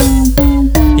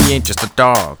just a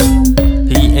dog.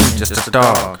 He ain't just a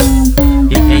dog.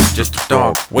 He ain't just a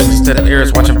dog. Wings to the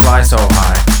ears, watch him fly so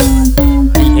high.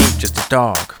 He ain't just a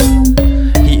dog.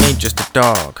 He ain't just a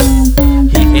dog.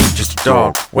 He ain't just a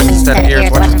dog. Wings to the ears,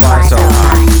 watch him fly so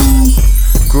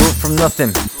high. Grew up from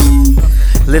nothing,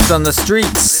 lived on the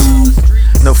streets.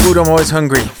 No food, I'm always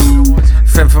hungry.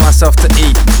 Fend for myself to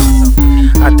eat.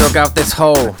 I dug out this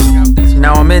hole,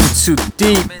 now I'm in too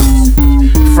deep.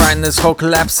 Frightened this hole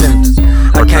collapsing,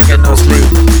 I can't get no sleep.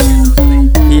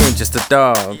 He ain't just a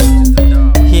dog.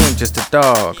 He ain't just a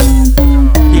dog.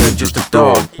 He ain't just a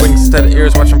dog. Wings to the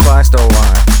ears, watch him fly so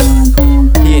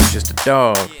high. He ain't just a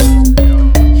dog.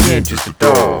 He ain't just a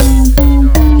dog.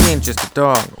 He ain't just a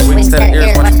dog. Wings to the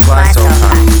ears, watch him fly so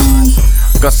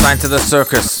high. Got signed to the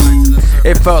circus,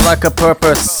 it felt like a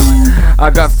purpose.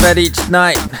 I got fed each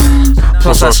night,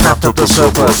 plus I snapped up the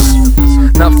surplus.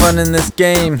 Not fun in this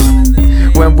game,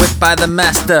 when whipped by the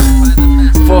master.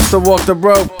 Forced to walk the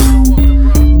rope,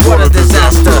 what a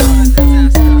disaster.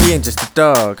 He ain't just a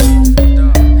dog.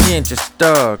 He ain't just a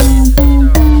dog.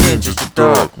 He ain't just a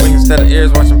dog. Wings to the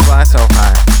ears, watch him fly so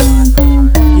high.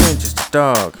 He ain't just a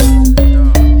dog.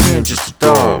 He ain't just a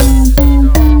dog.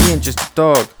 He ain't just a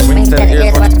dog. Wings to the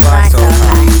ears, watch him fly so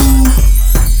high.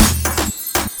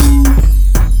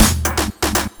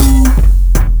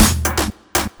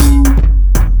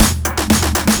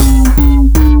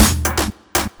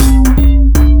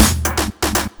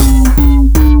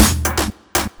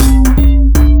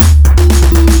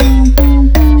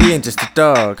 He ain't just a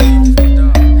dog.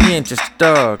 He ain't just a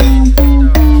dog.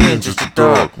 He ain't just a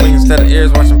dog. Wings to the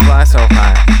ears, watch him fly so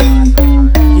high.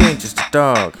 He ain't just a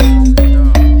dog. He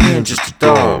ain't just a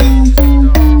dog.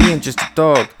 He ain't just a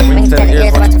dog. Wings to the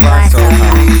ears, watch him fly so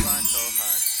high.